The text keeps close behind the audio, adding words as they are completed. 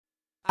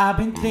I've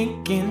been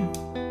thinking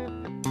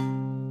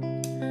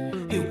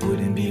it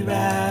wouldn't be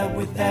right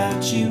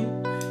without you,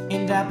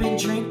 and I've been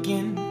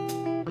drinking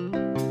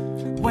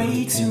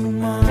way too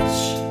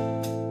much.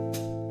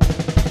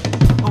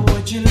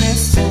 Would you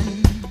listen?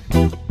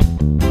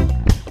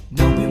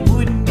 No, it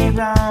wouldn't be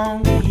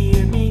wrong to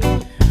hear me.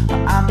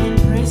 I'm in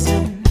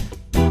prison,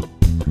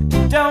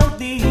 and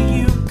only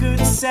you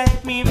could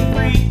set me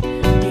free.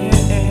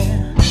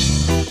 Yeah,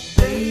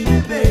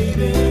 baby,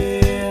 baby.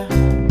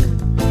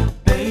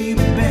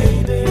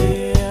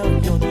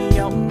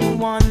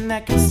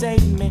 That can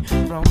save me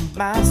from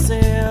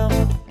myself.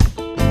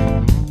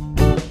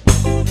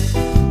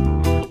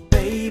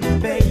 Baby,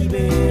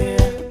 baby,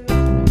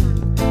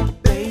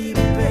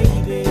 baby,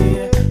 baby,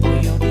 well,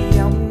 you're the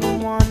only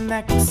one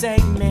that can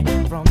save me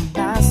from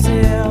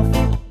myself.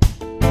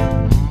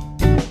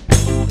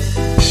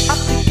 I'm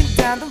thinking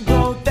down the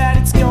road that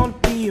it's gonna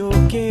be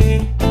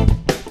okay,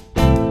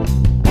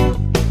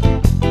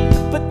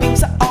 but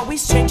things are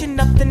always changing,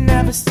 nothing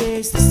ever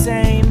stays the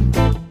same.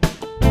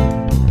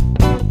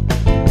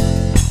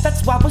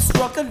 That's why we're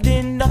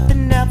struggling,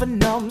 nothing ever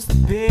numbs the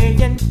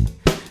pain.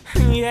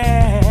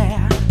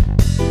 Yeah,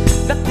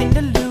 nothing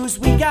to lose,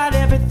 we got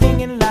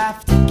everything in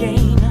life to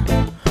gain.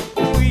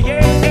 Oh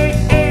yeah,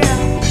 baby,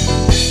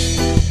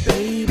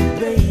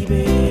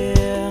 baby,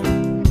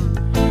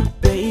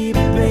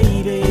 baby,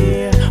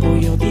 baby, oh,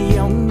 you're the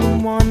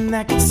only one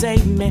that can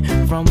save me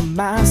from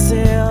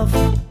myself.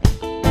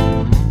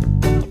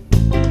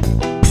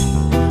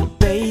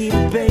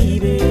 Baby,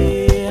 baby,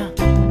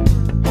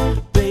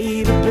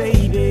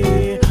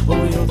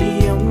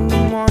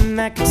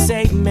 that can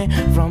save me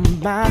from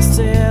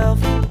myself.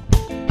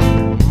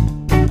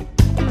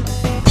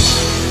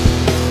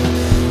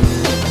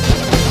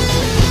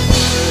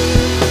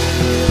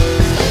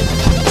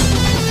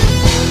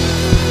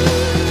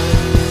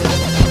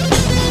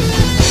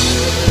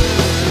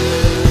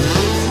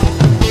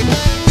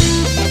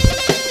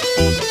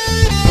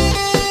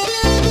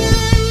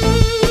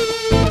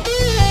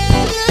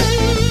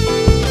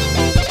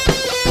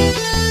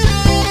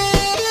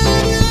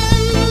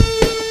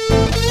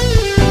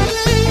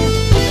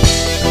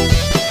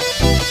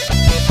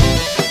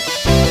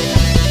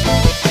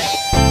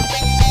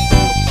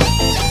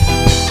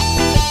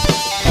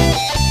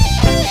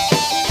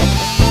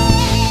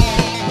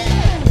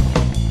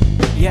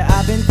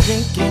 I've been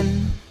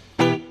thinking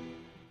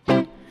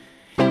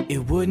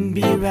it wouldn't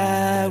be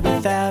right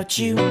without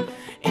you,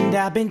 and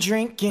I've been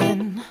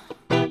drinking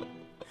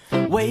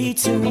way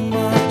too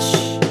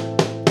much.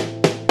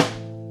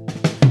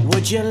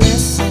 Would you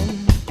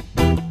listen?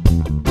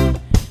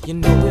 You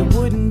know it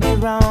wouldn't be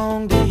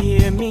wrong to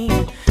hear me,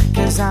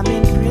 'cause I'm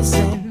in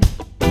prison,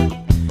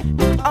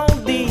 and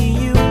only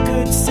you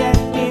could set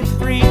me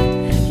free.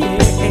 Yeah,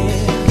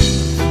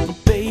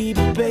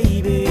 baby,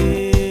 baby,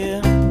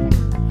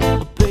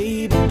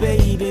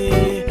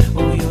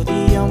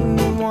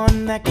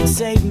 that can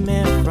save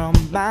me from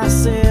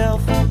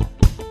myself.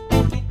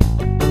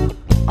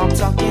 I'm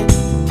talking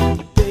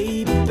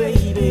baby,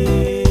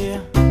 baby,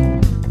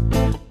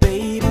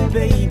 baby,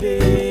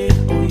 baby,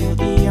 oh, you're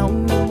the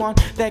only one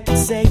that can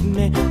save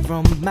me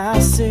from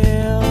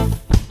myself.